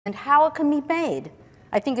and how it can be made.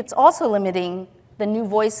 I think it's also limiting the new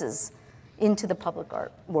voices into the public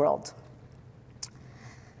art world.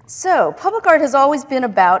 So, public art has always been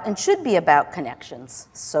about and should be about connections,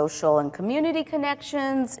 social and community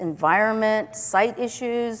connections, environment, site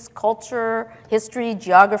issues, culture, history,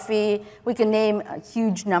 geography. We can name a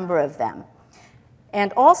huge number of them.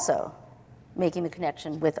 And also making the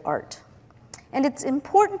connection with art. And it's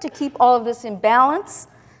important to keep all of this in balance,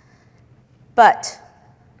 but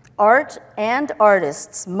art and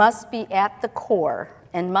artists must be at the core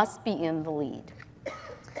and must be in the lead.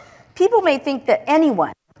 People may think that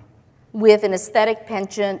anyone with an aesthetic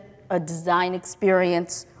penchant, a design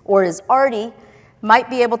experience, or is arty might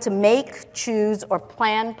be able to make, choose, or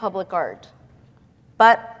plan public art.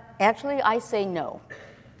 But actually, I say no.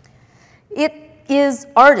 It is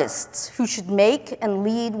artists who should make and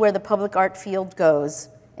lead where the public art field goes,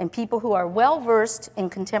 and people who are well-versed in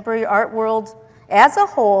contemporary art world as a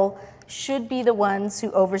whole should be the ones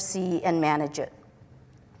who oversee and manage it.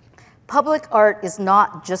 Public art is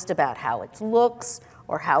not just about how it looks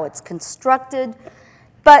or how it's constructed,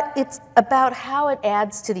 but it's about how it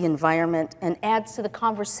adds to the environment and adds to the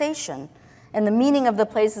conversation and the meaning of the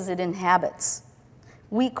places it inhabits.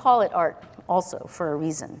 We call it art also for a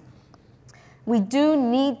reason. We do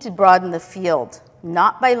need to broaden the field,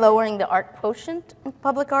 not by lowering the art quotient in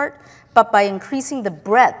public art, but by increasing the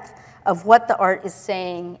breadth of what the art is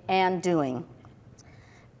saying and doing.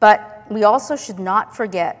 But we also should not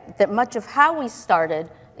forget that much of how we started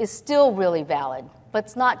is still really valid.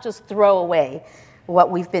 Let's not just throw away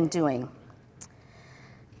what we've been doing.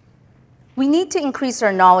 We need to increase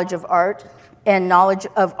our knowledge of art and knowledge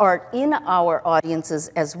of art in our audiences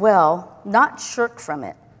as well, not shirk from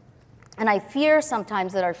it. And I fear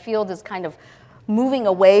sometimes that our field is kind of moving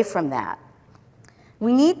away from that.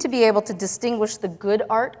 We need to be able to distinguish the good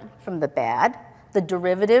art from the bad, the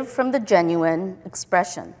derivative from the genuine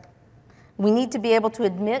expression. We need to be able to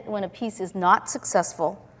admit when a piece is not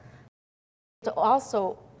successful, to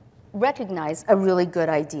also recognize a really good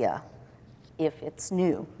idea if it's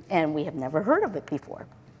new and we have never heard of it before.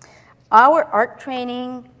 Our art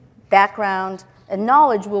training, background, and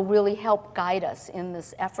knowledge will really help guide us in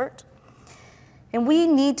this effort. And we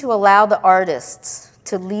need to allow the artists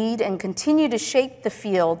to lead and continue to shape the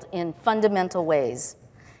field in fundamental ways,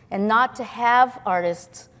 and not to have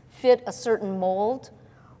artists fit a certain mold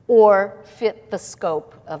or fit the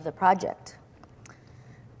scope of the project.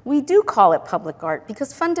 We do call it public art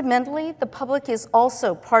because fundamentally the public is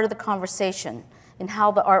also part of the conversation in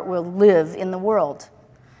how the art will live in the world.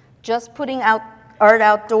 Just putting out art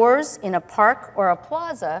outdoors in a park or a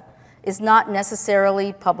plaza is not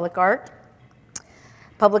necessarily public art.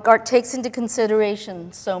 Public art takes into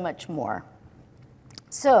consideration so much more.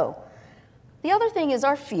 So, the other thing is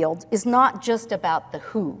our field is not just about the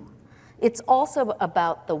who. It's also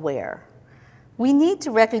about the where. We need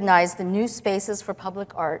to recognize the new spaces for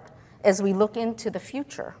public art as we look into the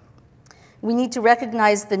future. We need to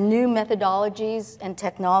recognize the new methodologies and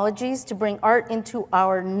technologies to bring art into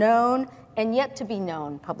our known and yet to be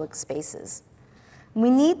known public spaces.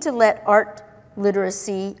 We need to let art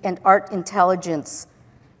literacy and art intelligence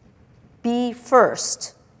be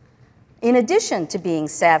first, in addition to being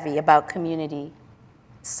savvy about community,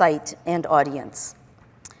 site, and audience.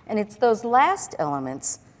 And it's those last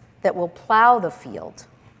elements that will plow the field,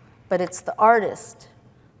 but it's the artist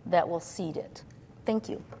that will seed it. Thank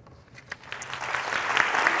you.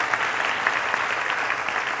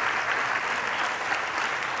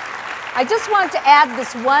 I just want to add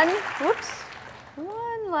this one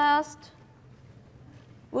last,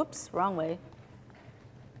 wrong way.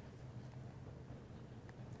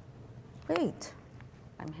 Wait,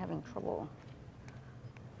 I'm having trouble.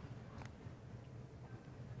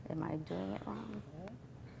 Am I doing it wrong?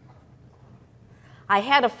 I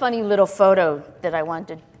had a funny little photo that I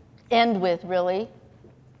wanted to end with, really.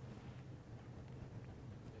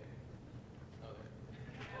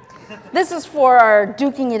 This is for our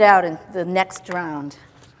duking it out in the next round.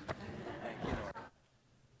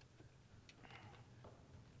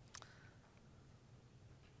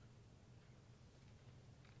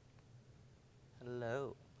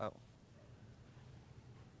 Hello. Oh.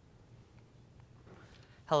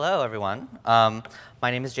 Hello, everyone. My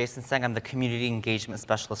name is Jason Seng. I'm the Community Engagement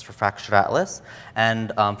Specialist for Fractured Atlas.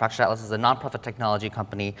 And Fractured Atlas is a nonprofit technology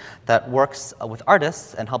company that works with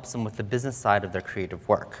artists and helps them with the business side of their creative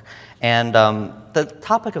work. And the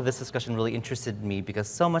topic of this discussion really interested me because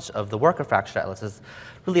so much of the work of Fractured Atlas is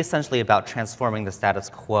really essentially about transforming the status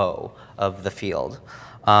quo of the field.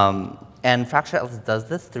 And Fractured Atlas does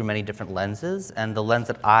this through many different lenses, and the lens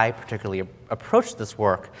that I particularly approach this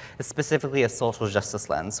work is specifically a social justice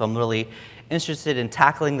lens. So I'm really interested in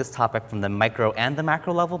tackling this topic from the micro and the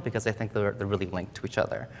macro level because I think they're really linked to each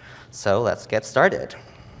other. So let's get started.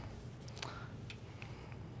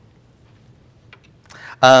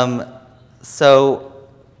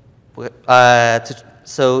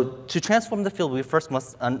 So to transform the field, we first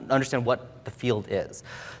must understand what the field is.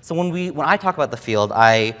 So when I talk about the field,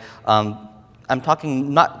 I'm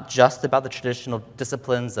talking not just about the traditional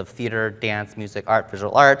disciplines of theater, dance, music, art,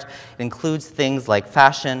 visual art. It includes things like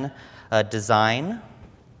fashion, design,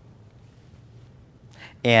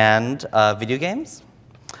 and video games.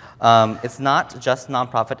 It's not just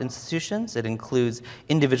nonprofit institutions. It includes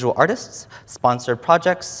individual artists, sponsored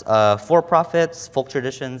projects, for-profits, folk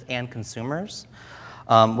traditions, and consumers.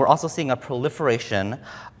 We're also seeing a proliferation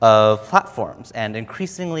of platforms, and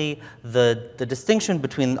increasingly the distinction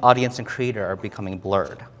between audience and creator are becoming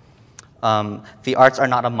blurred. The arts are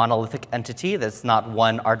not a monolithic entity. There's not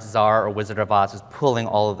one art czar or Wizard of Oz who's pulling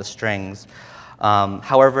all of the strings.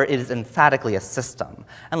 However, it is emphatically a system.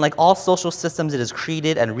 And like all social systems, it is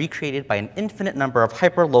created and recreated by an infinite number of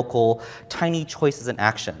hyper-local, tiny choices and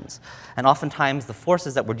actions. And oftentimes, the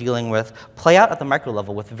forces that we're dealing with play out at the micro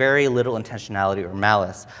level with very little intentionality or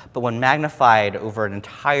malice, but when magnified over an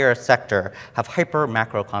entire sector, have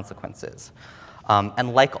hyper-macro consequences.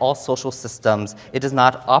 And like all social systems, it does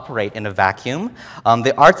not operate in a vacuum.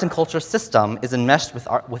 The arts and culture system is enmeshed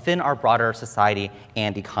within our broader society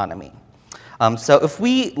and economy. So if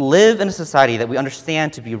we live in a society that we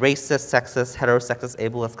understand to be racist, sexist, heterosexist,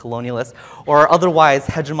 ableist, colonialist, or otherwise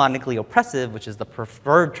hegemonically oppressive, which is the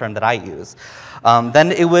preferred term that I use,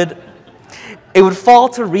 then it would fall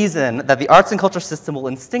to reason that the arts and culture system will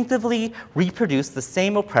instinctively reproduce the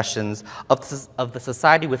same oppressions of the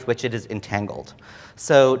society with which it is entangled.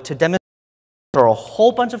 So to demonstrate, I'll throw a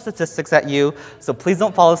whole bunch of statistics at you, so please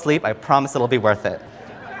don't fall asleep. I promise it'll be worth it.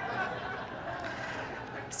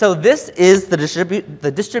 So this is the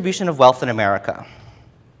distribution of wealth in America.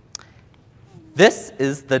 This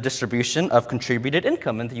is the distribution of contributed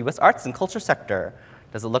income in the US arts and culture sector.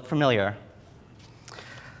 Does it look familiar?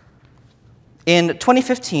 In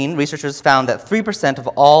 2015, researchers found that 3% of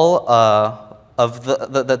all of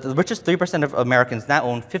the richest 3% of Americans now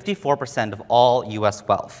own 54% of all US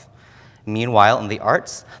wealth. Meanwhile, in the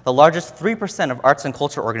arts, the largest 3% of arts and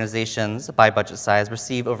culture organizations by budget size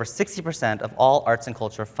receive over 60% of all arts and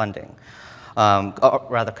culture funding, or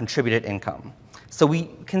rather contributed income. So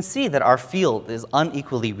we can see that our field is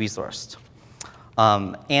unequally resourced.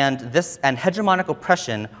 And hegemonic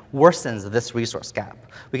oppression worsens this resource gap.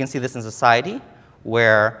 We can see this in society,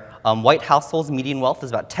 where white households' median wealth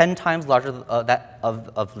is about 10 times larger than that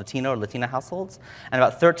of Latino or Latina households, and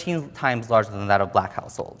about 13 times larger than that of black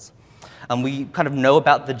households. We kind of know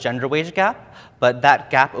about the gender wage gap, but that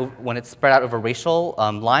gap, when it's spread out over racial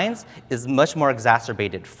lines, is much more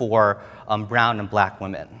exacerbated for brown and black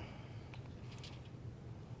women.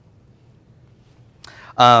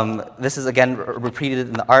 This is, again, repeated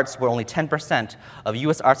in the arts, where only 10% of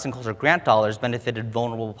US arts and culture grant dollars benefited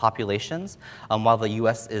vulnerable populations, while the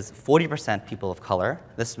US is 40% people of color.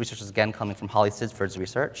 This research is, again, coming from Holly Sidford's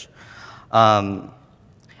research.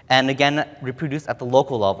 And again, reproduced at the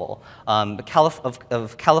local level.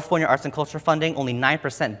 Of California arts and culture funding, only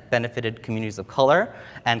 9% benefited communities of color,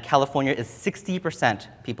 and California is 60%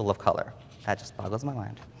 people of color. That just boggles my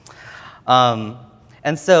mind.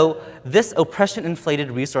 And so this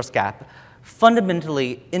oppression-inflated resource gap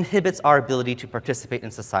fundamentally inhibits our ability to participate in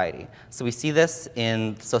society. So we see this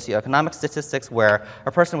in socioeconomic statistics, where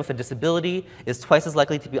a person with a disability is twice as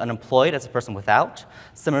likely to be unemployed as a person without.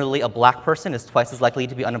 Similarly, a black person is twice as likely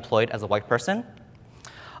to be unemployed as a white person.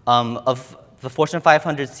 Of the Fortune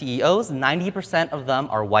 500 CEOs, 90% of them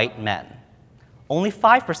are white men. Only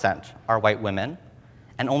 5% are white women,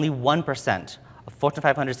 and only 1% of Fortune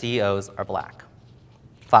 500 CEOs are black.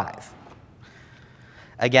 5.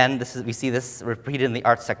 Again, we see this repeated in the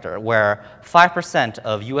arts sector, where 5%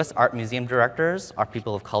 of US art museum directors are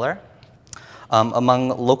people of color. Among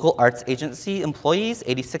local arts agency employees,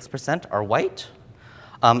 86% are white.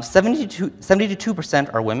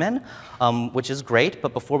 72% are women, which is great,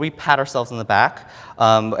 but before we pat ourselves on the back,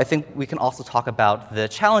 I think we can also talk about the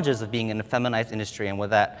challenges of being in a feminized industry and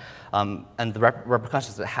with that, and the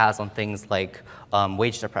repercussions it has on things like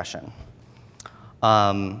wage depression.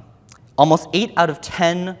 Almost 8 out of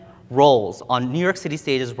 10 roles on New York City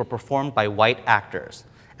stages were performed by white actors,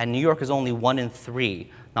 and New York is only 1 in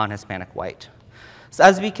 3 non-Hispanic white. So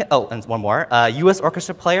as we can, and one more, US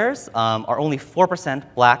orchestra players are only 4%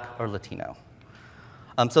 black or Latino.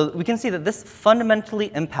 So we can see that this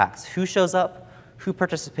fundamentally impacts who shows up, who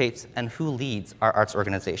participates, and who leads our arts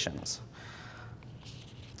organizations.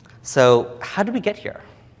 So how did we get here?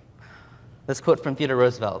 This quote from Theodore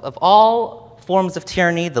Roosevelt: "Of all forms of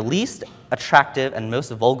tyranny, the least attractive and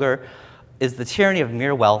most vulgar is the tyranny of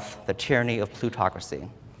mere wealth, the tyranny of plutocracy."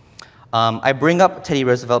 I bring up Teddy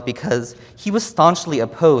Roosevelt because he was staunchly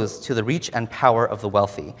opposed to the reach and power of the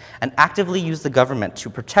wealthy and actively used the government to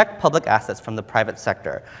protect public assets from the private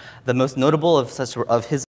sector. The most notable of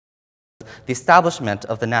his the establishment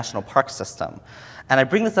of the national park system. And I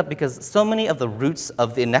bring this up because so many of the roots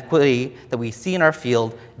of the inequity that we see in our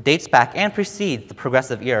field dates back and precedes the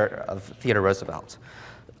progressive era of Theodore Roosevelt.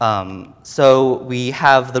 So we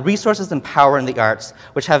have the resources and power in the arts,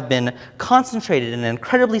 which have been concentrated in an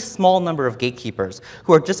incredibly small number of gatekeepers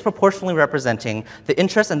who are disproportionately representing the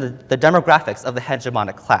interests and the demographics of the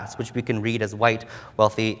hegemonic class, which we can read as white,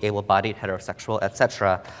 wealthy, able-bodied, heterosexual,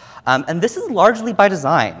 etc. And this is largely by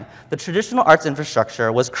design. The traditional arts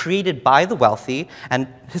infrastructure was created by the wealthy and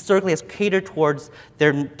historically has catered towards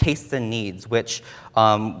their tastes and needs, which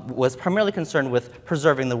was primarily concerned with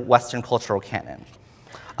preserving the Western cultural canon.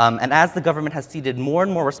 And as the government has ceded more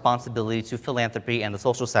and more responsibility to philanthropy and the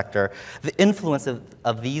social sector, the influence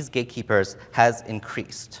of these gatekeepers has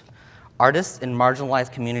increased. Artists in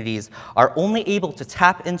marginalized communities are only able to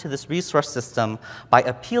tap into this resource system by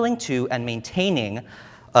appealing to and maintaining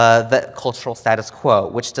the cultural status quo,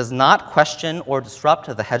 which does not question or disrupt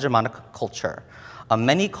the hegemonic culture.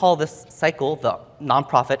 Many call this cycle the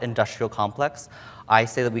nonprofit industrial complex. I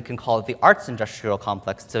say that we can call it the arts industrial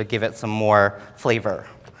complex to give it some more flavor.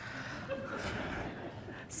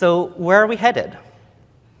 So where are we headed?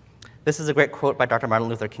 This is a great quote by Dr. Martin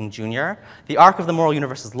Luther King Jr. "The arc of the moral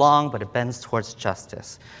universe is long, but it bends towards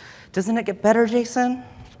justice." Doesn't it get better, Jason?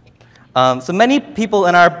 So many people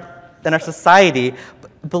in our society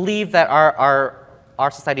believe that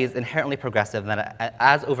our society is inherently progressive, and that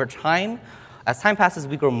as time passes,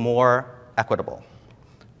 we grow more equitable.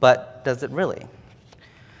 But does it really?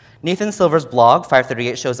 Nathan Silver's blog,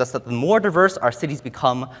 538, shows us that the more diverse our cities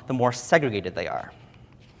become, the more segregated they are.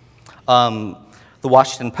 The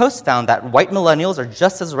Washington Post found that white millennials are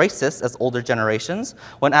just as racist as older generations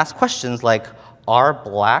when asked questions like, are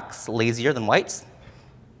blacks lazier than whites?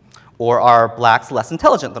 Or are blacks less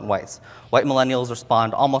intelligent than whites? White millennials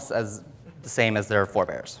respond almost as the same as their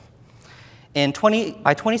forebears. By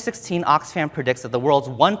 2016, Oxfam predicts that the world's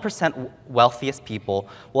 1% wealthiest people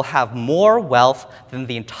will have more wealth than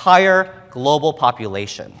the entire global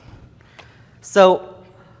population. So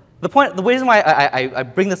the reason why I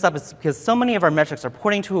bring this up is because so many of our metrics are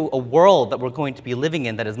pointing to a world that we're going to be living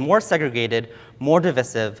in that is more segregated, more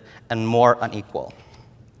divisive, and more unequal.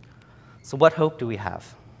 So what hope do we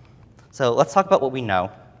have? So let's talk about what we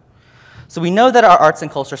know. So we know that our arts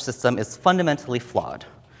and culture system is fundamentally flawed.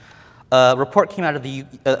 A report came out of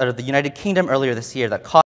the United Kingdom earlier this year that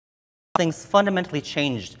caused things fundamentally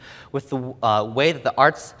changed with the way that the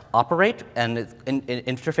arts operate and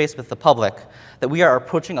interface with the public, that we are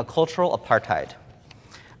approaching a cultural apartheid.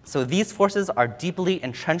 So these forces are deeply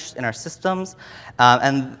entrenched in our systems,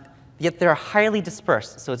 and yet they're highly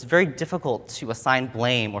dispersed, so it's very difficult to assign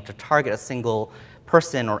blame or to target a single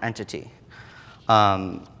person or entity.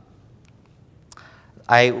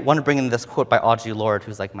 I want to bring in this quote by Audre Lorde,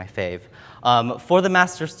 who's like my fave. "For the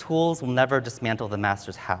master's tools will never dismantle the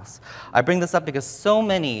master's house." I bring this up because so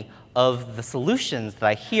many of the solutions that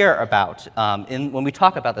I hear about when we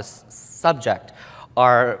talk about this subject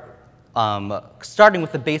are starting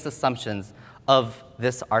with the base assumptions of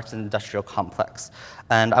this arts and industrial complex.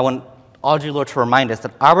 And I want Audre Lorde to remind us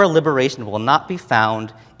that our liberation will not be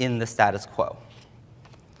found in the status quo.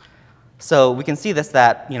 So we can see this,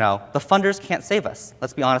 that the funders can't save us.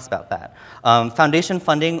 Let's be honest about that. Foundation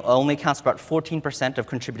funding only accounts for about 14% of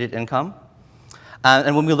contributed income.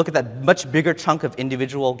 And when we look at that much bigger chunk of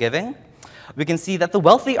individual giving, we can see that the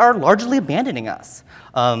wealthy are largely abandoning us.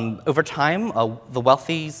 Over time, the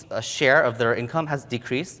wealthy's share of their income has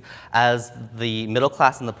decreased as the middle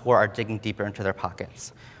class and the poor are digging deeper into their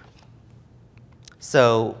pockets.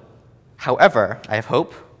 So, however, I have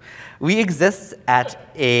hope. We exist at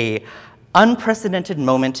an unprecedented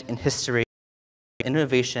moment in history.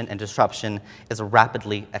 Innovation and disruption is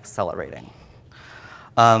rapidly accelerating.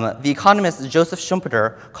 The economist Joseph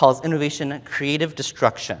Schumpeter calls innovation creative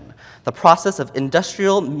destruction, the process of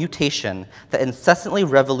industrial mutation that incessantly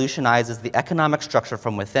revolutionizes the economic structure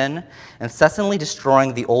from within, incessantly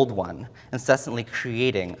destroying the old one, incessantly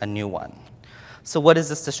creating a new one. So what is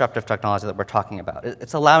this disruptive technology that we're talking about?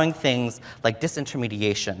 It's allowing things like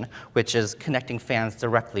disintermediation, which is connecting fans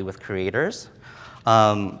directly with creators.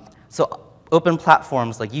 So Open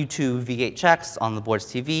platforms like YouTube, VHX, On the Boards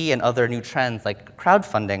TV, and other new trends like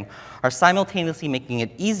crowdfunding are simultaneously making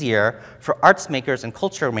it easier for arts makers and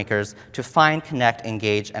culture makers to find, connect,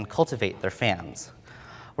 engage, and cultivate their fans.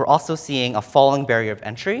 We're also seeing a falling barrier of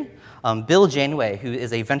entry. Bill Janeway, who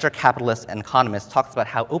is a venture capitalist and economist, talks about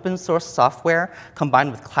how open source software combined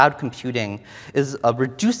with cloud computing is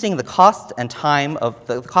reducing the cost and time of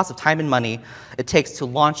the cost of time and money it takes to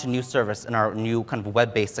launch a new service in our new kind of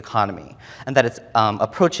web-based economy, and that it's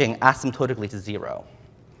approaching asymptotically to zero.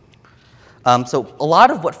 So a lot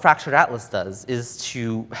of what Fractured Atlas does is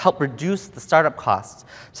to help reduce the startup costs,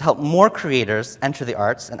 to help more creators enter the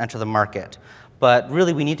arts and enter the market. But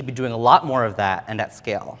really, we need to be doing a lot more of that and at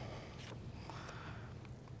scale.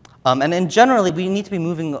 And then generally, we need to be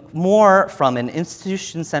moving more from an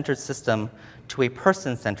institution-centered system to a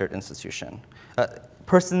person-centered institution.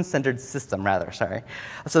 Person-centered system, rather, sorry.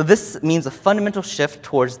 So this means a fundamental shift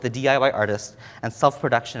towards the DIY artist and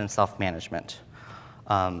self-production and self-management.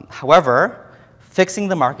 However, fixing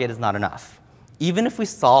the market is not enough. Even if we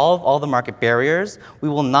solve all the market barriers, we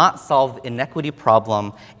will not solve the inequity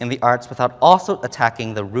problem in the arts without also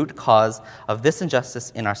attacking the root cause of this injustice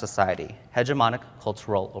in our society, hegemonic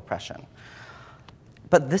cultural oppression.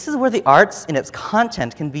 But this is where the arts in its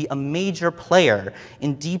content can be a major player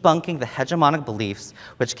in debunking the hegemonic beliefs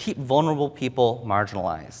which keep vulnerable people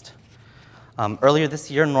marginalized. Earlier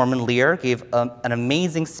this year, Norman Lear gave an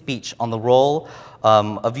amazing speech on the role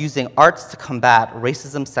of using arts to combat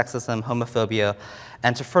racism, sexism, homophobia,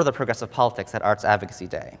 and to further progressive politics at Arts Advocacy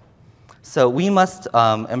Day. So we must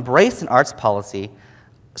embrace an arts policy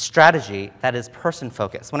strategy that is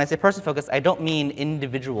person-focused. When I say person-focused, I don't mean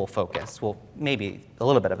individual-focused. Well, maybe a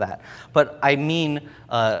little bit of that. But I mean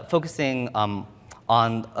focusing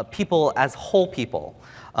on people as whole people.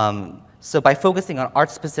 So by focusing on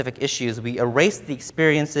art-specific issues, we erase the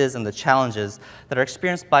experiences and the challenges that are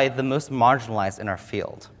experienced by the most marginalized in our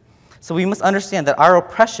field. So we must understand that our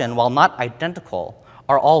oppression, while not identical,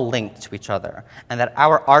 are all linked to each other, and that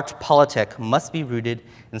our art politic must be rooted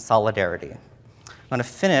in solidarity. I'm going to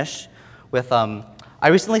finish with, I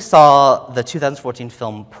recently saw the 2014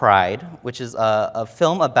 film Pride, which is a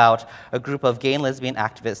film about a group of gay and lesbian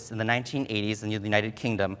activists in the 1980s in the United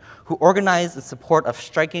Kingdom who organized in support of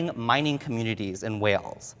striking mining communities in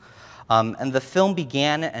Wales. And the film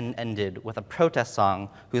began and ended with a protest song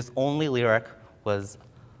whose only lyric was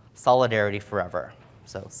 "Solidarity forever."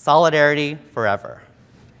 So, solidarity forever.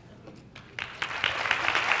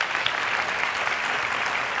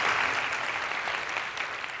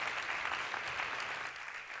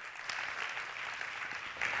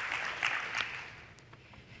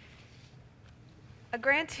 A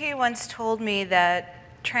grantee once told me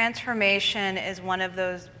that transformation is one of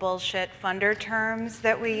those bullshit funder terms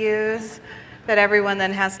that we use that everyone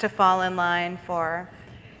then has to fall in line for.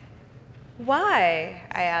 Why?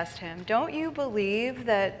 I asked him. Don't you believe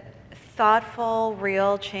that thoughtful,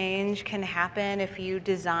 real change can happen if you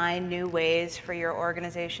design new ways for your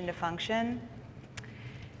organization to function?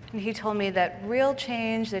 And he told me that real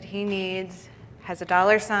change that he needs has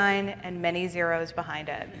a $sign and many zeros behind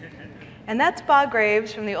it. And that's Bob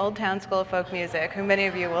Graves from the Old Town School of Folk Music, who many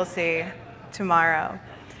of you will see tomorrow.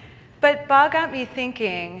 But Bob got me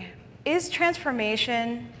thinking, is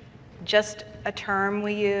transformation just a term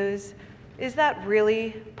we use? Is that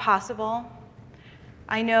really possible?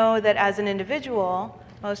 I know that as an individual,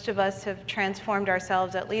 most of us have transformed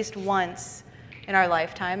ourselves at least once in our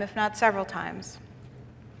lifetime, if not several times.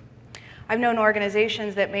 I've known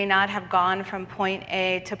organizations that may not have gone from point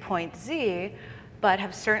A to point Z, but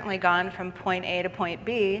have certainly gone from point A to point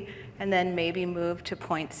B, and then maybe moved to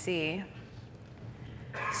point C.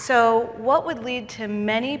 So what would lead to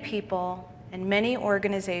many people and many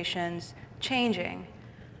organizations changing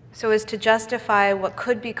so as to justify what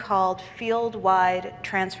could be called field-wide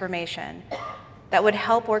transformation that would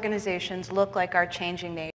help organizations look like our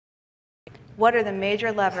changing nation? What are the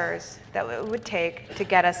major levers that it would take to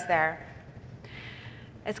get us there?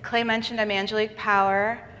 As Clay mentioned, I'm Angelique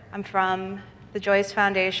Power. I'm from the Joyce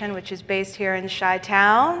Foundation, which is based here in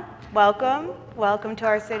Chi-Town. Welcome, welcome to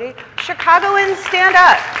our city. Chicagoans, stand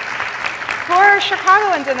up. Who are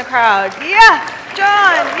Chicagoans in the crowd? Yeah,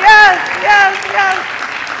 John, yes, yes, yes.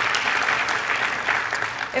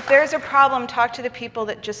 If there's a problem, talk to the people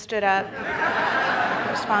that just stood up,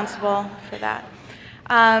 responsible for that.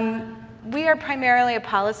 We are primarily a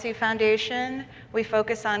policy foundation. We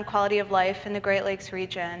focus on quality of life in the Great Lakes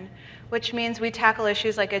region, which means we tackle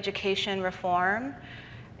issues like education reform,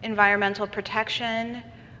 environmental protection.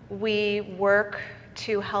 We work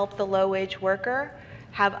to help the low-wage worker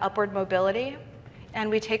have upward mobility, and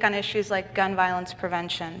we take on issues like gun violence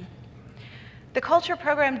prevention. The culture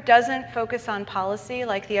program doesn't focus on policy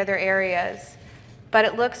like the other areas, but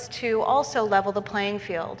it looks to also level the playing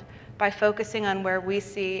field by focusing on where we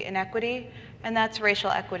see inequity, and that's racial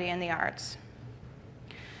equity in the arts.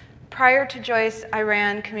 Prior to Joyce, I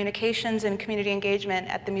ran communications and community engagement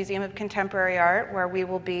at the Museum of Contemporary Art, where we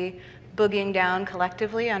will be boogieing down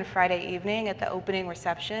collectively on Friday evening at the opening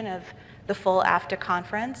reception of the full AFTA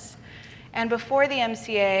conference. And before the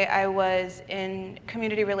MCA, I was in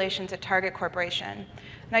community relations at Target Corporation.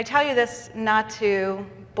 And I tell you this not to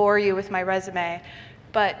bore you with my resume,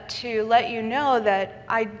 but to let you know that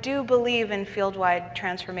I do believe in field-wide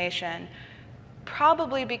transformation,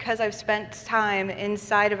 probably because I've spent time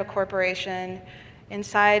inside of a corporation,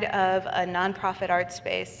 inside of a nonprofit art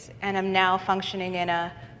space, and I'm now functioning in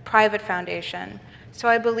a private foundation. So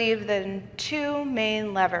I believe that in two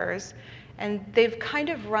main levers, and they've kind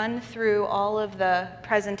of run through all of the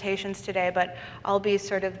presentations today, but I'll be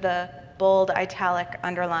sort of the bold, italic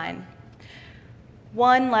underline.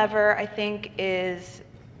 One lever, I think, is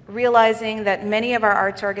realizing that many of our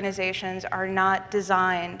arts organizations are not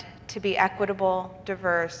designed to be equitable,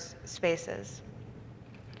 diverse spaces.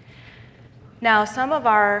 Now, some of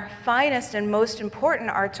our finest and most important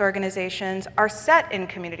arts organizations are set in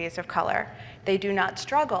communities of color. They do not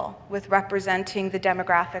struggle with representing the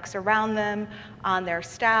demographics around them, on their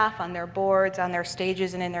staff, on their boards, on their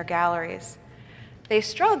stages, and in their galleries. They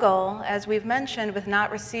struggle, as we've mentioned, with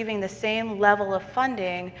not receiving the same level of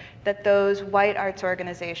funding that those white arts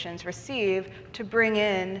organizations receive to bring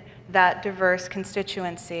in that diverse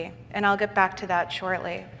constituency. And I'll get back to that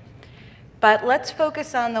shortly. But let's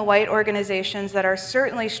focus on the white organizations that are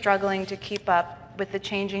certainly struggling to keep up with the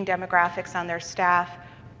changing demographics on their staff,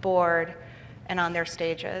 board, and on their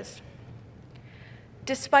stages.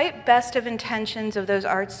 Despite best of intentions of those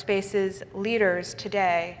art spaces leaders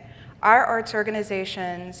today, our arts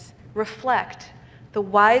organizations reflect the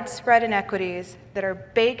widespread inequities that are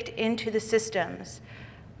baked into the systems,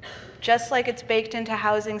 just like it's baked into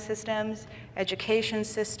housing systems, education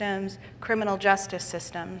systems, criminal justice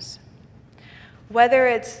systems. Whether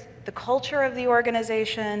it's the culture of the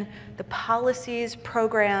organization, the policies,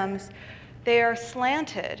 programs, they are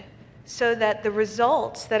slanted so that the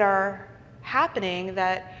results that are happening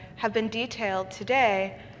that have been detailed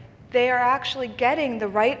today, they are actually getting the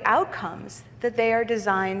right outcomes that they are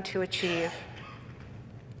designed to achieve.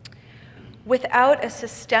 Without a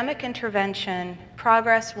systemic intervention,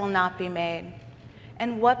 progress will not be made.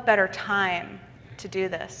 And what better time to do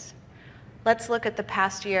this? Let's look at the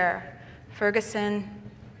past year. Ferguson,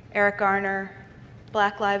 Eric Garner,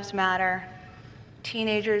 Black Lives Matter,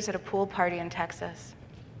 teenagers at a pool party in Texas.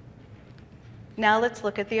 Now let's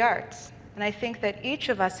look at the arts. And I think that each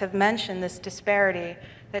of us have mentioned this disparity,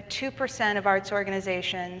 that 2% of arts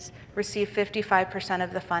organizations receive 55%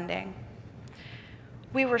 of the funding.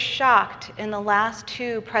 We were shocked in the last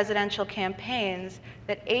two presidential campaigns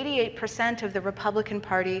that 88% of the Republican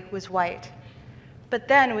Party was white. But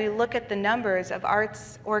then we look at the numbers of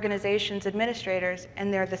arts organizations administrators,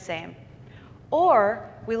 and they're the same. Or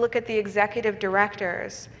we look at the executive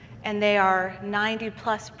directors, and they are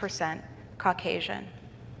 90+% Caucasian.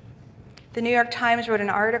 The New York Times wrote an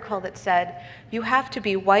article that said, you have to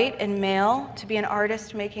be white and male to be an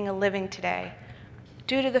artist making a living today,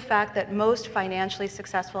 due to the fact that most financially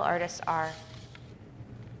successful artists are.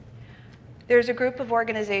 There's a group of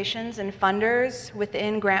organizations and funders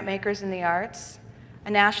within Grantmakers in the Arts, a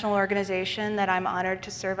national organization that I'm honored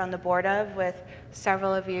to serve on the board of with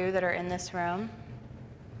several of you that are in this room.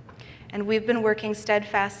 And we've been working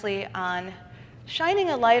steadfastly on shining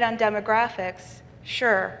a light on demographics,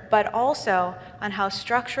 sure, but also on how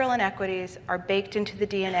structural inequities are baked into the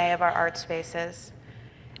DNA of our art spaces.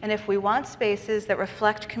 And if we want spaces that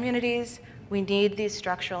reflect communities, we need these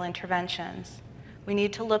structural interventions. We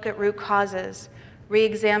need to look at root causes,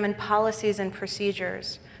 re-examine policies and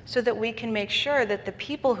procedures, so that we can make sure that the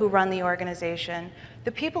people who run the organization,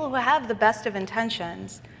 the people who have the best of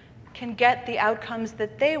intentions, can get the outcomes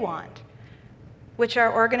that they want, which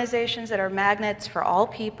are organizations that are magnets for all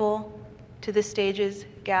people, to the stages,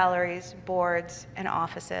 galleries, boards, and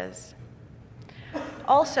offices.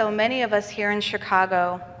 Also, many of us here in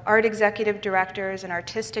Chicago, art executive directors and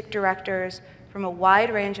artistic directors from a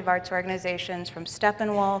wide range of arts organizations, from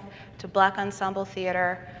Steppenwolf to Black Ensemble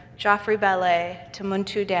Theater, Joffrey Ballet to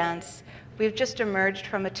Muntu Dance, we've just emerged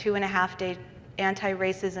from a 2.5-day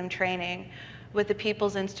anti-racism training with the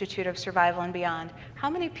People's Institute of Survival and Beyond. How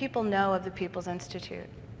many people know of the People's Institute?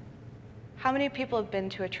 How many people have been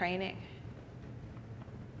to a training?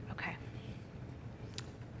 Okay.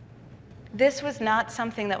 This was not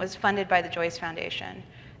something that was funded by the Joyce Foundation.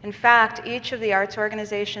 In fact, each of the arts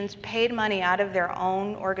organizations paid money out of their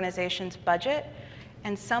own organization's budget,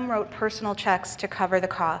 and some wrote personal checks to cover the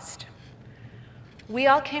cost. We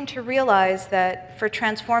all came to realize that for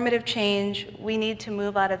transformative change, we need to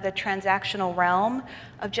move out of the transactional realm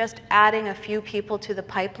of just adding a few people to the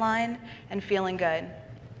pipeline and feeling good.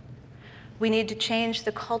 We need to change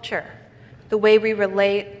the culture, the way we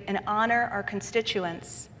relate and honor our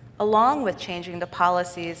constituents, along with changing the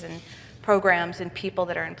policies and programs and people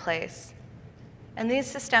that are in place. And these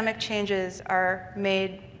systemic changes are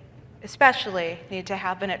especially need to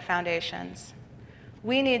happen at foundations.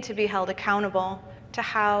 We need to be held accountable to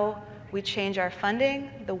how we change our funding,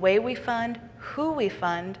 the way we fund, who we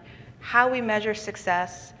fund, how we measure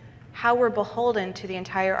success, how we're beholden to the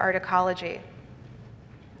entire art ecology.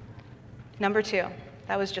 Number two,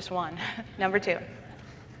 that was just one. Number two,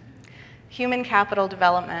 human capital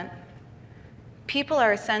development. People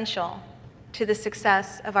are essential to the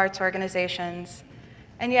success of arts organizations,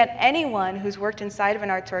 and yet anyone who's worked inside of an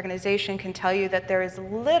arts organization can tell you that there is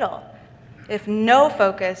little, if no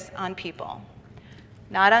focus on people.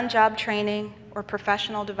 Not on job training or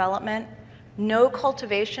professional development, no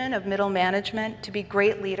cultivation of middle management to be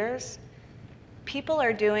great leaders. People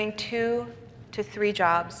are doing 2 to 3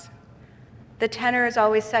 jobs. The tenor is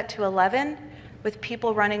always set to 11, with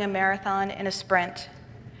people running a marathon in a sprint.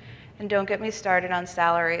 And don't get me started on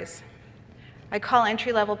salaries. I call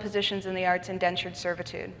entry-level positions in the arts indentured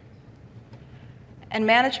servitude. And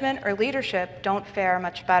management or leadership don't fare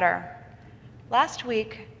much better. Last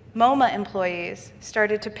week, MoMA employees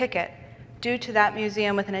started to picket due to that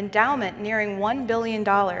museum with an endowment nearing $1 billion,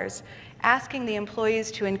 asking the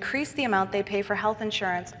employees to increase the amount they pay for health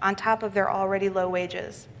insurance on top of their already low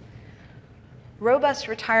wages. Robust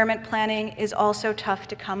retirement planning is also tough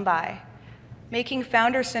to come by, making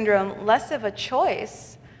founder syndrome less of a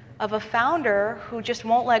choice of a founder who just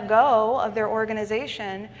won't let go of their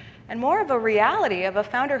organization and more of a reality of a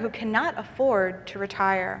founder who cannot afford to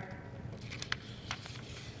retire.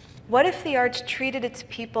 What if the arts treated its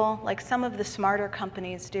people like some of the smarter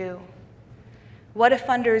companies do? What if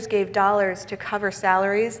funders gave dollars to cover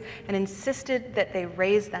salaries and insisted that they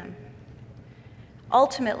raise them?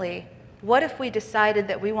 Ultimately, what if we decided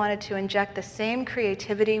that we wanted to inject the same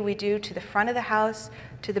creativity we do to the front of the house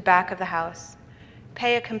to the back of the house?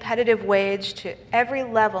 Pay a competitive wage to every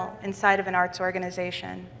level inside of an arts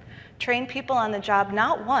organization. Train people on the job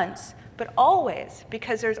not once, but always,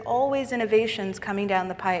 because there's always innovations coming down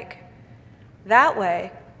the pike. That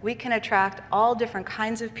way, we can attract all different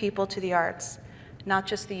kinds of people to the arts, not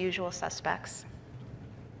just the usual suspects.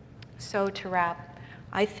 So to wrap,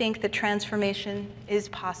 I think that transformation is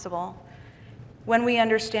possible when we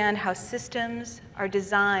understand how systems are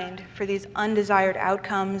designed for these undesired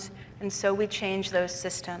outcomes, and so we change those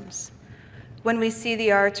systems. When we see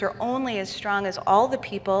the arts are only as strong as all the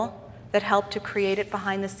people that help to create it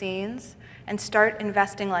behind the scenes, and start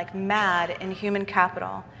investing like mad in human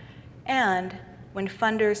capital, and when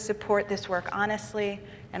funders support this work honestly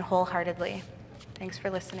and wholeheartedly. Thanks for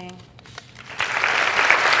listening.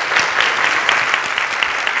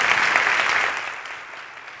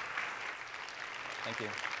 Thank you.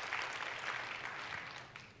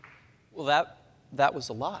 Well, that was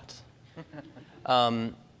a lot.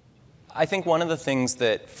 I think one of the things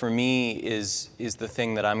that, for me, is the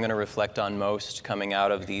thing that I'm going to reflect on most coming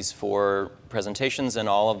out of these 4 presentations and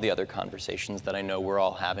all of the other conversations that I know we're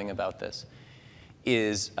all having about this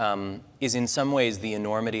is in some ways the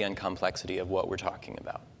enormity and complexity of what we're talking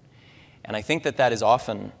about. And I think that that is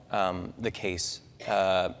often the case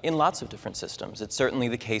in lots of different systems. It's certainly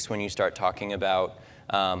the case when you start talking about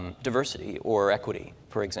diversity or equity,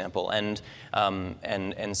 for example, and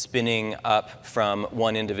spinning up from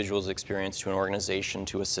one individual's experience to an organization,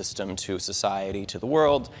 to a system, to society, to the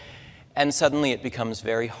world. And suddenly it becomes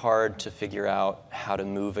very hard to figure out how to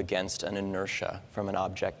move against an inertia from an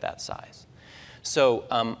object that size. So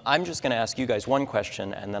I'm just going to ask you guys one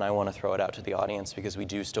question, and then I want to throw it out to the audience because we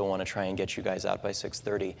do still want to try and get you guys out by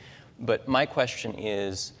 6:30. But my question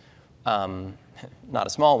is, not a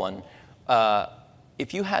small one,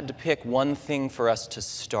 if you had to pick one thing for us to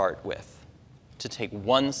start with, to take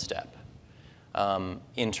one step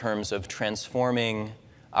in terms of transforming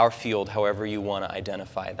our field, however you want to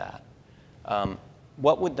identify that,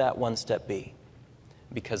 what would that one step be?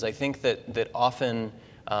 Because I think that often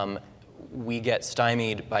we get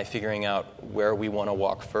stymied by figuring out where we want to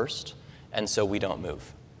walk first, and so we don't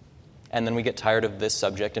move. And then we get tired of this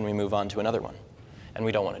subject and we move on to another one, and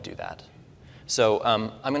we don't want to do that. So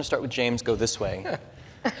I'm going to start with James, go this way.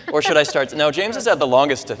 Or should I start? No, James has had the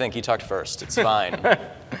longest to think. He talked first. It's fine.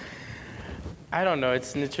 I don't know.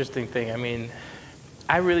 It's an interesting thing. I mean,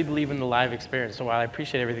 I really believe in the live experience. So while I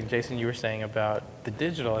appreciate everything, Jason, you were saying about the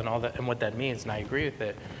digital and all that and what that means, and I agree with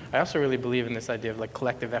it, I also really believe in this idea of like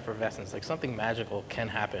collective effervescence, like something magical can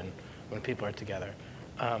happen when people are together.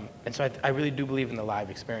 And so I really do believe in the live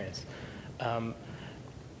experience. I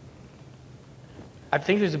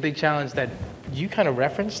think there's a big challenge that you kind of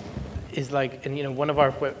referenced is like, and one of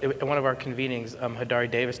our convenings,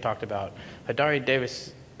 Hadari Davis talked about. Hadari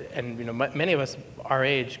Davis, and many of us our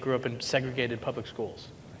age grew up in segregated public schools.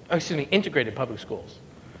 Oh, excuse me, integrated public schools.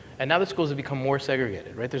 And now the schools have become more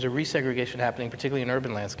segregated, right? There's a resegregation happening, particularly in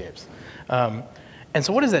urban landscapes. And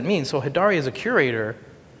so what does that mean? So Hadari as a curator,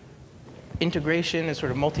 integration and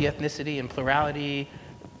sort of multi-ethnicity and plurality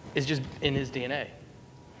is just in his DNA.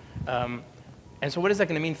 And so what is that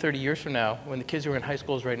going to mean 30 years from now when the kids who are in high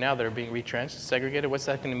schools right now that are being retrenched, segregated, what's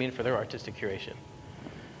that going to mean for their artistic curation?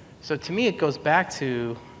 So to me, it goes back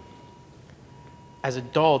to, as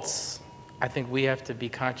adults, I think we have to be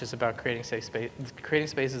conscious about creating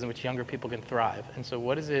spaces in which younger people can thrive. And so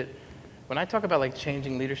what is it, when I talk about like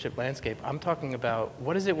changing leadership landscape, I'm talking about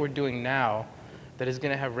what is it we're doing now that is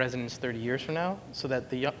going to have resonance 30 years from now, so that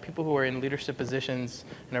the young people who are in leadership positions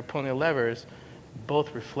and are pulling the levers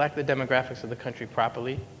both reflect the demographics of the country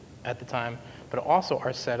properly at the time, but also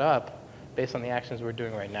are set up based on the actions we're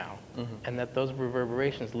doing right now. Mm-hmm. And that those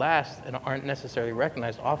reverberations last and aren't necessarily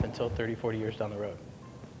recognized often until 30, 40 years down the road.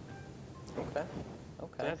 Okay. So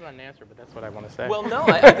that's not an answer, but that's what I want to say. Well, no,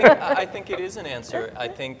 I think it is an answer. I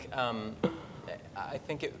think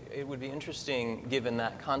it would be interesting given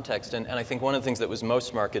that context, and I think one of the things that was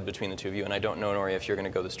most marked between the two of you, and I don't know, Nori, if you're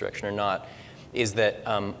going to go this direction or not, is that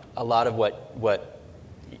a lot of what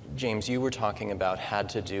James, you were talking about had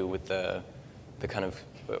to do with the kind of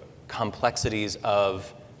complexities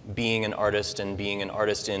of being an artist and being an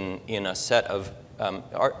artist in a set of,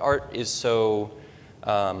 art is so,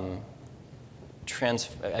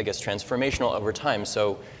 transformational over time.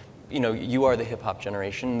 So, you are the hip hop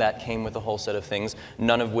generation that came with a whole set of things,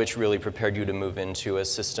 none of which really prepared you to move into a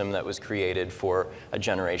system that was created for a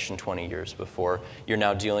generation 20 years before. You're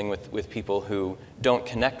now dealing with people who don't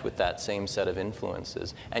connect with that same set of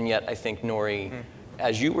influences. And yet, I think, Nori,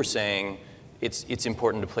 as you were saying, it's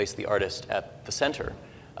important to place the artist at the center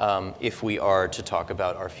if we are to talk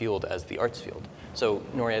about our field as the arts field. So,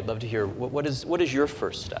 Nori, I'd love to hear, what is your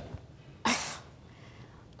first step?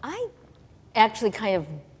 I actually kind of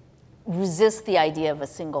resist the idea of a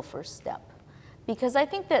single first step, because I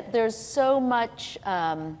think that there's so much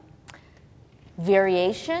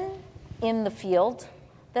variation in the field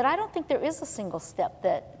that I don't think there is a single step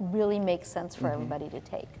that really makes sense for everybody to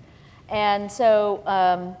take. And so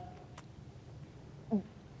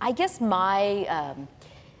I guess my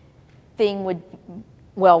thing would,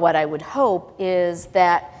 what I would hope is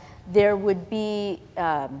that there would be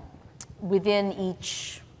within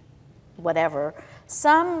each whatever,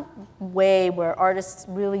 some way where artists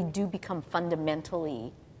really do become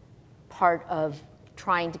fundamentally part of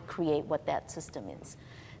trying to create what that system is.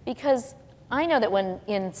 Because I know that when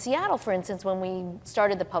in Seattle, for instance, when we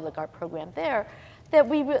started the public art program there, that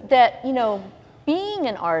being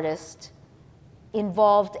an artist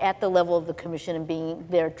involved at the level of the commission and being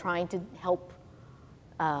there trying to help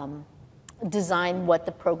design what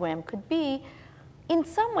the program could be, in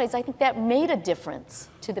some ways, I think that made a difference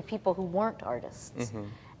to the people who weren't artists.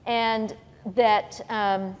 And that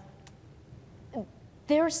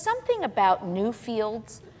there's something about new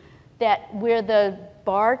fields that where the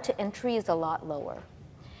bar to entry is a lot lower.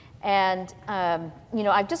 And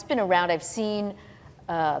I've just been around, I've seen,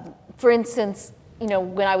 for instance,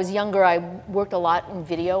 when I was younger, I worked a lot in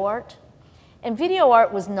video art. And video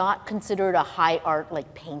art was not considered a high art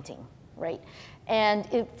like painting, right?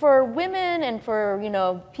 And for women and for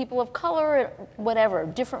people of color, whatever,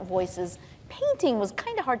 different voices, painting was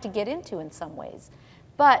kind of hard to get into in some ways.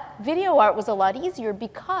 But video art was a lot easier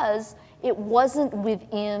because it wasn't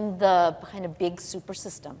within the kind of big super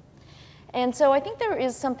system. And so I think there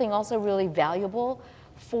is something also really valuable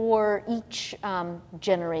for each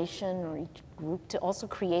generation or each group to also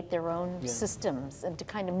create their own systems and to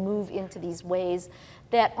kind of move into these ways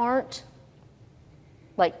that aren't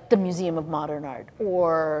like the Museum of Modern Art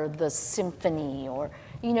or the symphony, or,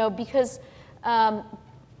 because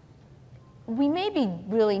we may be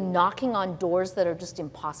really knocking on doors that are just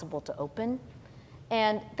impossible to open.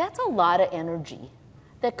 And that's a lot of energy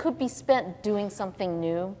that could be spent doing something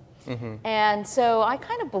new. And so I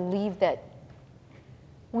kind of believe that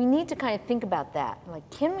we need to kind of think about that. Like,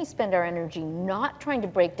 can we spend our energy not trying to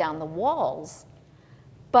break down the walls,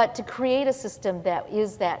 but to create a system that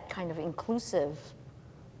is that kind of inclusive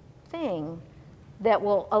thing that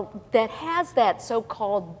will that has that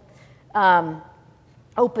so-called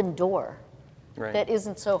open door Right. that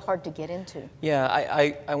isn't so hard to get into. Yeah,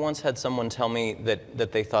 I once had someone tell me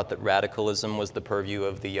that they thought that radicalism was the purview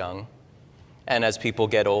of the young. And as people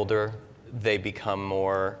get older, they become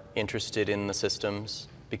more interested in the systems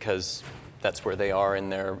because that's where they are in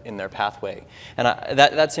their pathway. And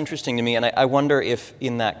that's interesting to me. And I wonder if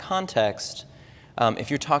in that context, if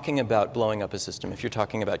you're talking about blowing up a system, if you're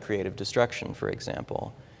talking about creative destruction, for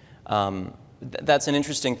example, that's an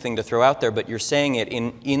interesting thing to throw out there, but you're saying it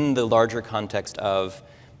in the larger context of,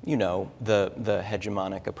 you know, the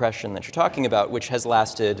hegemonic oppression that you're talking about, which has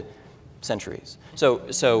lasted centuries.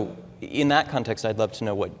 So in that context, I'd love to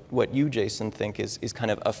know what you, Jason, think is kind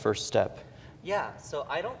of a first step. Yeah, so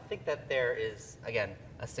I don't think that there is, again,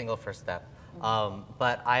 a single first step.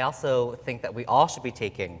 But I also think that we all should be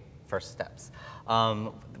taking first steps.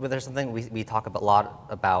 There's something we talk a lot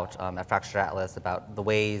about at Fractured Atlas, about the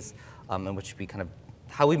ways in which we kind of,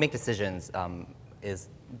 how we make decisions is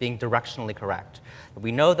being directionally correct.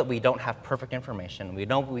 We know that we don't have perfect information. We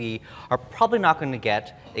know we are probably not going to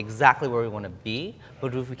get exactly where we want to be,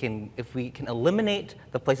 but if we can eliminate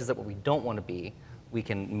the places that we don't want to be, we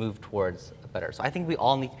can move towards better. So I think we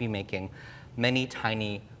all need to be making many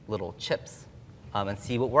tiny little chips and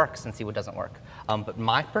see what works and see what doesn't work. But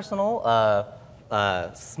my personal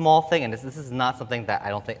small thing, and this is not something that I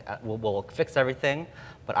don't think will fix everything,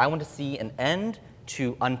 but I want to see an end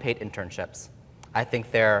to unpaid internships. I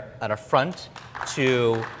think they're an affront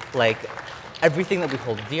to like everything that we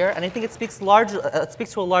hold dear, and I think it speaks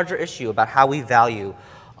to a larger issue about how we value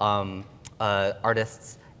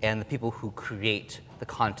artists and the people who create the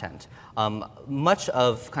content. Much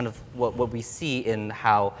of kind of what we see in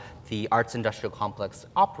how the arts industrial complex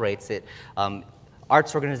operates,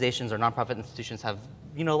 arts organizations or nonprofit institutions have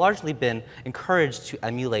largely been encouraged to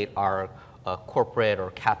emulate our corporate or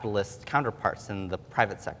capitalist counterparts in the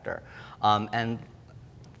private sector. And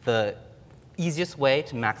the easiest way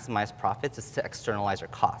to maximize profits is to externalize your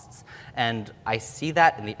costs. And I see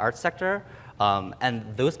that in the arts sector, and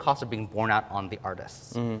those costs are being borne out on the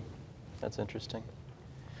artists. Mm-hmm. That's interesting.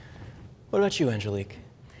 What about you, Angelique?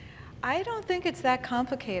 I don't think it's that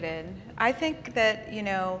complicated. I think that,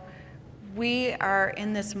 we are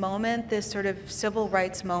in this moment, this sort of civil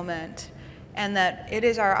rights moment, and that it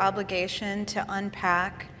is our obligation to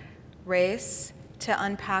unpack race, to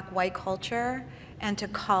unpack white culture, and to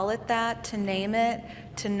call it that, to name it,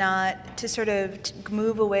 to sort of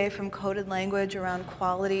move away from coded language around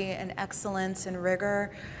quality and excellence and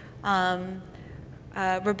rigor.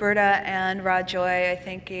 Roberta and Rajoy, I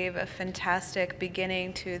think, gave a fantastic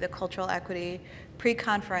beginning to the cultural equity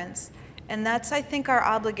pre-conference. And that's, I think, our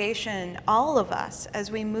obligation, all of us,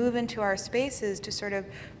 as we move into our spaces to sort of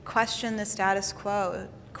question the status quo,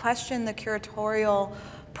 question the curatorial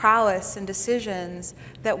prowess and decisions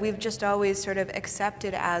that we've just always sort of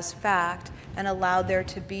accepted as fact and allowed there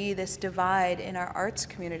to be this divide in our arts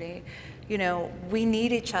community. We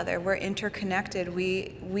need each other. We're interconnected.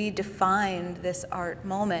 We defined this art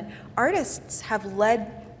moment. Artists have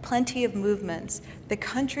led plenty of movements. The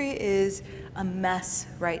country is a mess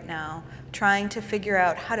right now, trying to figure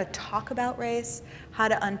out how to talk about race, how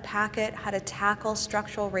to unpack it, how to tackle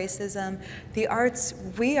structural racism. The arts,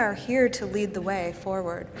 we are here to lead the way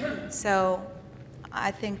forward. So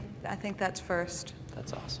I think that's first.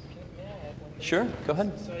 That's awesome. Sure, go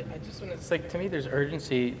ahead. So I just want to say, to me, there's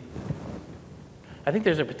urgency. I think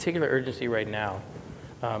there's a particular urgency right now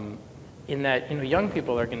in that, young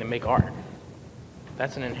people are going to make art.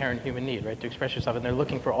 That's an inherent human need, right, to express yourself, and they're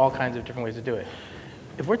looking for all kinds of different ways to do it.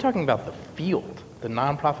 If we're talking about the field, the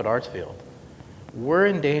nonprofit arts field, we're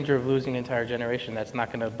in danger of losing an entire generation that's not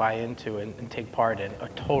going to buy into and take part in a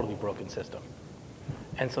totally broken system.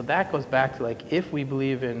 And so that goes back to, if we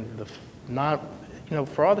believe in the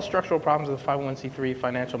for all the structural problems of the 501c3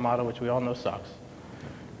 financial model, which we all know sucks,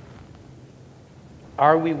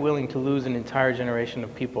 are we willing to lose an entire generation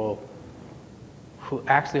of people who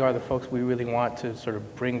actually are the folks we really want to sort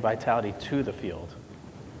of bring vitality to the field?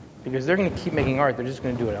 Because they're going to keep making art, they're just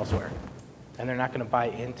going to do it elsewhere. And they're not going to buy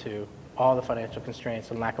into all the financial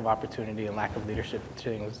constraints and lack of opportunity and lack of leadership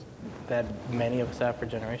things that many of us have for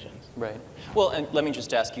generations. Right. Well, and let me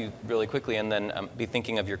just ask you really quickly, and then be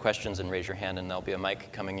thinking of your questions and raise your hand, and there'll be a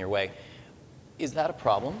mic coming your way. Is that a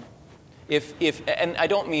problem? And I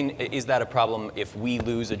don't mean, is that a problem if we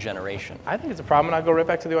lose a generation? I think it's a problem, and I'll go right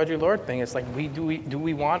back to the Audre Lorde thing. It's like, do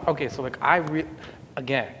we want, okay, so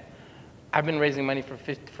again, I've been raising money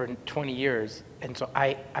for 20 years, and so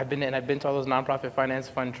I've been to all those nonprofit finance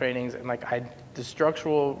fund trainings, and the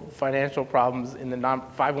structural financial problems in the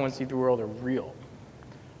 501c3 world are real.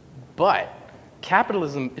 But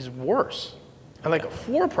capitalism is worse. like a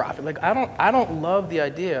for-profit. Like I don't love the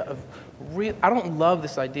idea of I don't love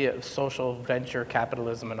this idea of social venture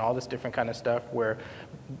capitalism and all this different kind of stuff where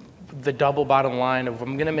the double bottom line of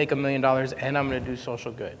I'm going to make $1 million and I'm going to do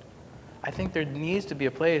social good. I think there needs to be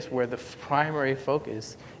a place where the primary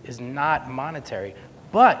focus is not monetary,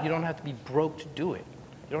 but you don't have to be broke to do it.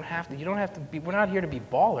 You don't have to be, we're not here to be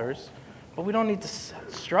ballers, but we don't need to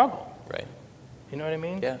struggle. Right. You know what I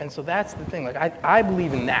mean? Yeah. And so that's the thing. Like I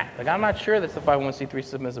believe in that. Like I'm not sure that's the 501c3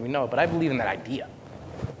 system as we know it, but I believe in that idea.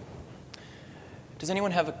 Does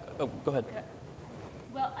anyone have oh, go ahead.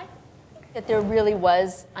 Well, I think that there really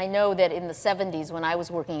was, I know that in the 70s when I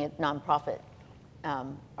was working at nonprofit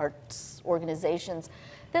arts organizations,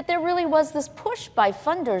 that there really was this push by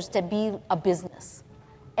funders to be a business.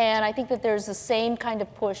 And I think that there's the same kind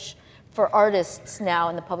of push for artists now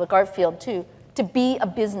in the public art field too, to be a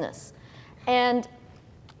business. And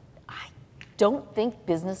I don't think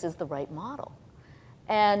business is the right model.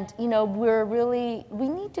 And you know, we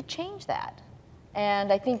need to change that.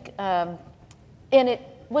 And I think, and it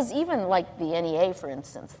was even like the NEA, for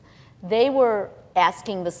instance, they were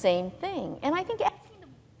asking the same thing. And I think asking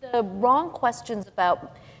the wrong questions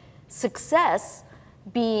about success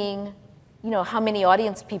being, you know, how many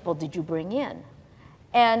audience people did you bring in?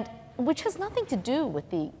 And which has nothing to do with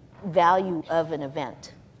the value of an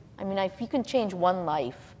event. I mean, if you can change one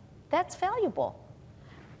life, that's valuable.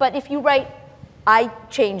 But if you write, I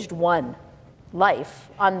changed one life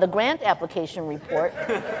on the grant application report,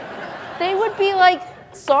 they would be like,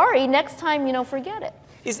 sorry, next time, you know, forget it.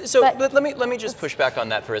 But let me just push back on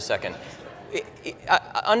that for a second.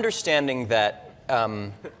 Understanding that,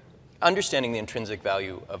 understanding the intrinsic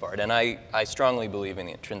value of art, and I strongly believe in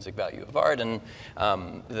the intrinsic value of art, and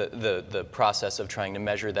the process of trying to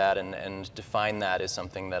measure that and define that is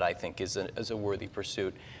something that I think is a worthy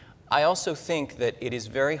pursuit. I also think that it is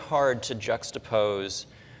very hard to juxtapose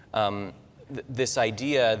this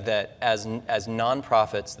idea that as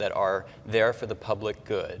nonprofits that are there for the public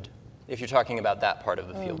good, if you're talking about that part of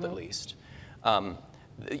the field at least,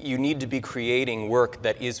 you need to be creating work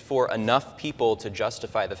that is for enough people to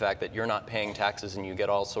justify the fact that you're not paying taxes and you get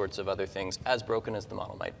all sorts of other things, as broken as the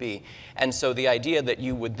model might be. And so the idea that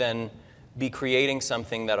you would then be creating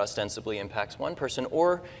something that ostensibly impacts one person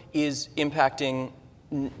or is impacting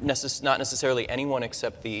not necessarily anyone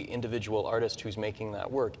except the individual artist who's making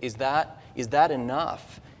that work, is that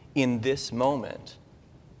enough in this moment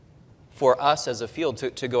for us as a field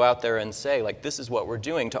to go out there and say, like, this is what we're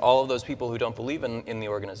doing to all of those people who don't believe in the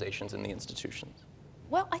organizations and the institutions?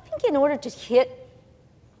 Well, I think in order to hit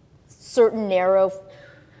certain narrow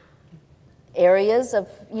areas of,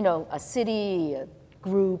 you know, a city, a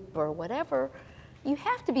group, or whatever, you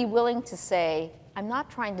have to be willing to say, I'm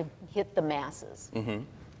not trying to hit the masses. Mm-hmm.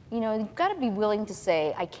 You know, you've got to be willing to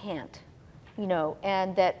say, I can't, you know,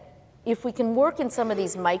 and that if we can work in some of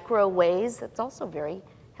these micro ways, that's also very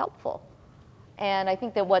helpful. And I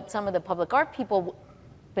think that what some of the public art people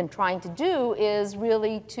have been trying to do is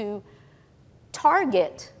really to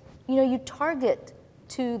target, you know, you target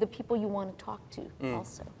to the people you want to talk to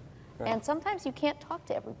also. Right. And sometimes you can't talk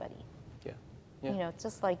to everybody. Yeah. You know, it's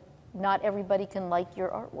just like not everybody can like your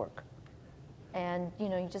artwork. And, you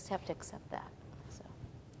know, you just have to accept that. So.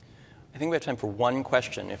 I think we have time for one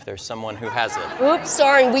question if there's someone who has it. Oops,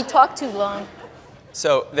 sorry, we talked too long.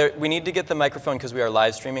 So we need to get the microphone because we are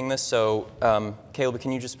live streaming this. So Caleb,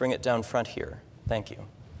 can you just bring it down front here? Thank you.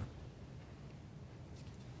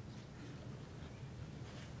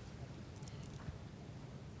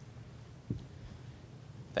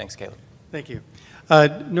 Thanks, Caleb. Thank you.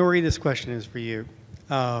 Nori, this question is for you.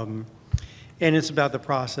 And it's about the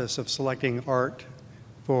process of selecting art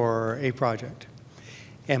for a project.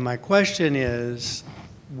 And my question is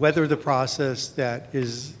whether the process that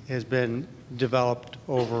has been developed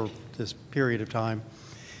over this period of time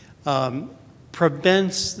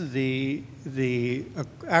prevents the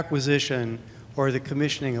acquisition or the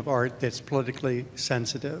commissioning of art that's politically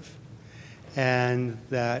sensitive. And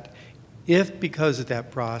that if, because of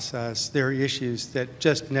that process, there are issues that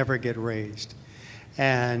just never get raised.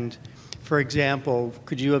 And for example,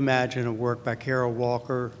 could you imagine a work by Carol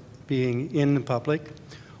Walker being in the public?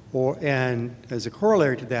 And as a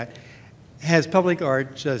corollary to that, has public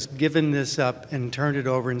art just given this up and turned it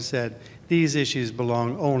over and said, these issues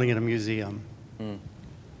belong only in a museum?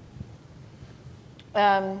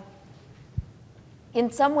 In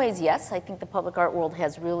some ways, yes. I think the public art world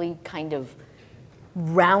has really kind of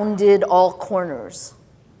rounded all corners,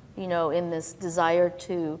 you know, in this desire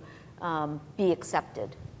to be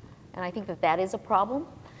accepted. And I think that that is a problem.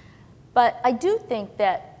 But I do think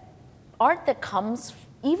that art that comes,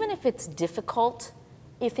 even if it's difficult,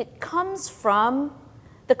 if it comes from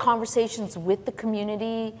the conversations with the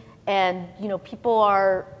community, and people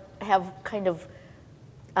have kind of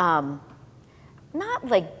not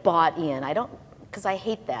like bought in. I don't, because I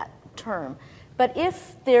hate that term. But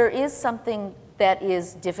if there is something that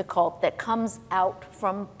is difficult that comes out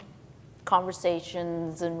from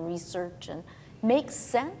conversations and research and makes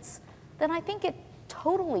sense, then I think it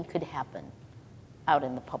totally could happen out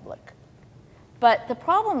in the public. But the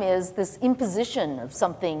problem is this imposition of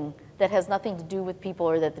something that has nothing to do with people,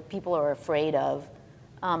 or that the people are afraid of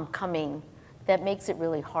coming, that makes it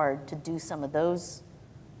really hard to do some of those,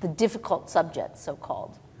 the difficult subjects,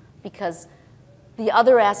 so-called. Because the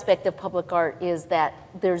other aspect of public art is that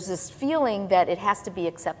there's this feeling that it has to be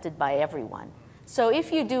accepted by everyone. So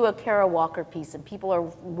if you do a Kara Walker piece and people are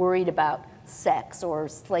worried about sex or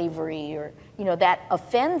slavery, or that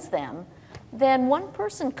offends them, then one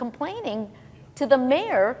person complaining to the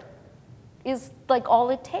mayor is like all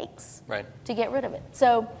it takes to get rid of it.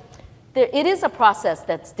 So it is a process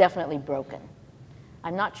that's definitely broken.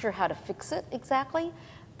 I'm not sure how to fix it exactly,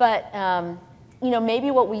 but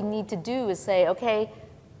maybe what we need to do is say, okay,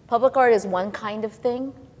 public art is one kind of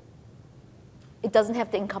thing. It doesn't have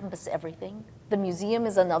to encompass everything. The museum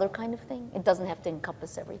is another kind of thing. It doesn't have to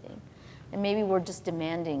encompass everything. And maybe we're just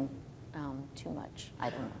demanding too much. I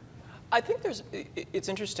don't know. I think it's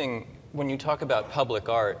interesting when you talk about public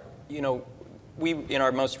art, in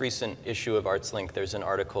our most recent issue of Arts Link, there's an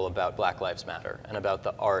article about Black Lives Matter and about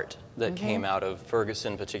the art that came out of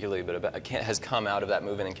Ferguson particularly, but has come out of that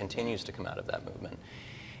movement and continues to come out of that movement.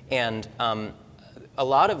 And a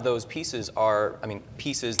lot of those pieces are,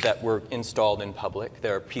 pieces that were installed in public.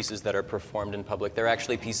 There are pieces that are performed in public. There are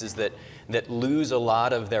actually pieces that lose a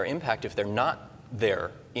lot of their impact if they're not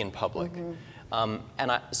there in public.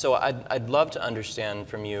 So I'd love to understand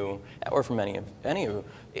from you, or from any of you,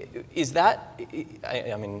 is that,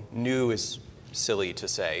 new is silly to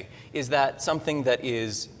say, is that something that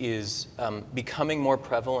is becoming more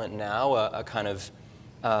prevalent now, a kind of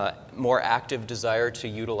more active desire to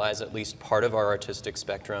utilize at least part of our artistic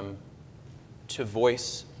spectrum to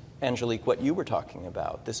voice, Angelique, what you were talking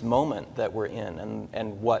about, this moment that we're in,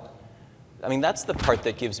 and what, that's the part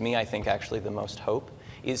that gives me, I think, actually the most hope,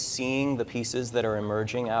 is seeing the pieces that are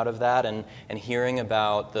emerging out of that, and hearing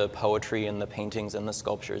about the poetry and the paintings and the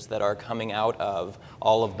sculptures that are coming out of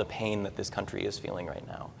all of the pain that this country is feeling right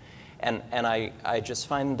now. And I just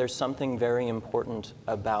find there's something very important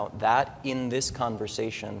about that in this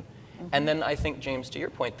conversation. And then I think, James, to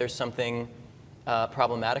your point, there's something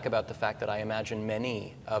problematic about the fact that I imagine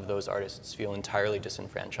many of those artists feel entirely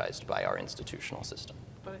disenfranchised by our institutional system.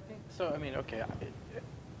 But I think, okay,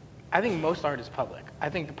 I think most art is public. I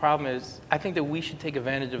think the problem is, I think that we should take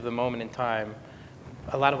advantage of the moment in time,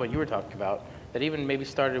 a lot of what you were talking about, that even maybe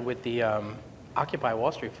started with the Occupy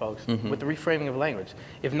Wall Street folks, with the reframing of language.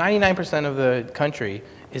 If 99% of the country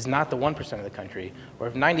is not the 1% of the country, or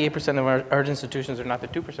if 98% of our art institutions are not the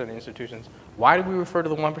 2% of the institutions, why do we refer to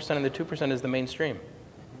the 1% and the 2% as the mainstream?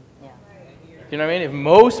 You know what I mean? If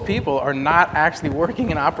most people are not actually working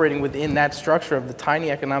and operating within that structure of the tiny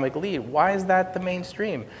economic lead, why is that the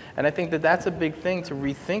mainstream? And I think that that's a big thing to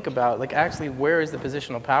rethink about, like actually where is the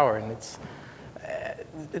positional power? And it's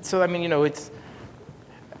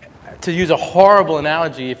to use a horrible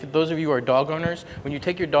analogy, if those of you who are dog owners, when you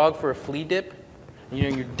take your dog for a flea dip,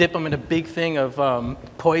 you dip them in a big thing of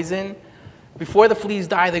poison, before the fleas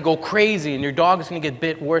die, they go crazy, and your dog is going to get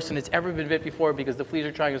bit worse than it's ever been bit before because the fleas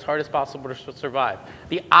are trying as hard as possible to survive.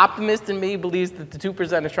 The optimist in me believes that the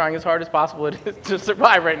 2% is trying as hard as possible to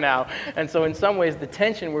survive right now. And so in some ways, the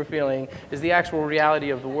tension we're feeling is the actual reality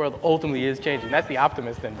of the world ultimately is changing. That's the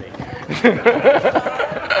optimist in me.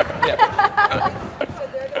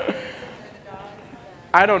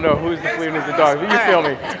 I don't know who's the flea and who's the dog, but you feel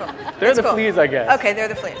me. They're the fleas, I guess. Okay, they're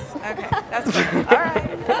the fleas. Okay, that's cool. All right.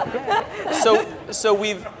 So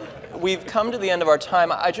we've come to the end of our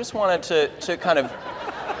time. I just wanted to kind of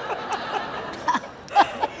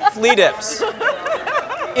flea dips.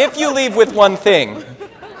 If you leave with one thing,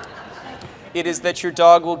 it is that your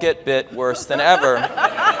dog will get bit worse than ever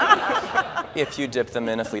if you dip them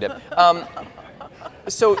in a flea dip.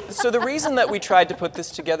 So the reason that we tried to put this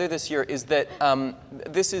together this year is that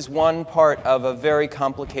this is one part of a very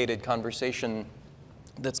complicated conversation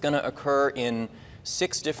that's going to occur in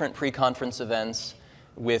 6 different pre-conference events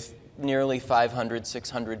with nearly 500,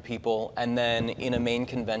 600 people, and then in a main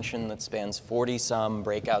convention that spans 40-some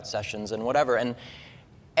breakout sessions and whatever. And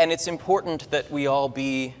it's important that we all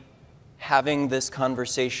be having this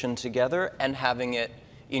conversation together and having it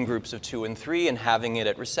in groups of 2 and 3, and having it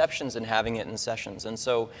at receptions and having it in sessions. And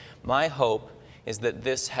so my hope is that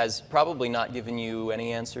this has probably not given you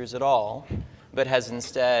any answers at all, but has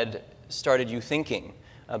instead started you thinking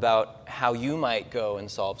about how you might go and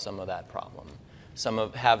solve some of that problem,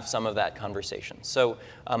 have some of that conversation. So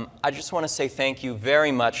I just want to say thank you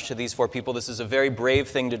very much to these 4 people. This is a very brave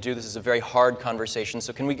thing to do. This is a very hard conversation.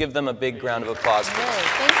 So can we give them a big round of applause, please?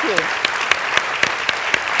 Thank you.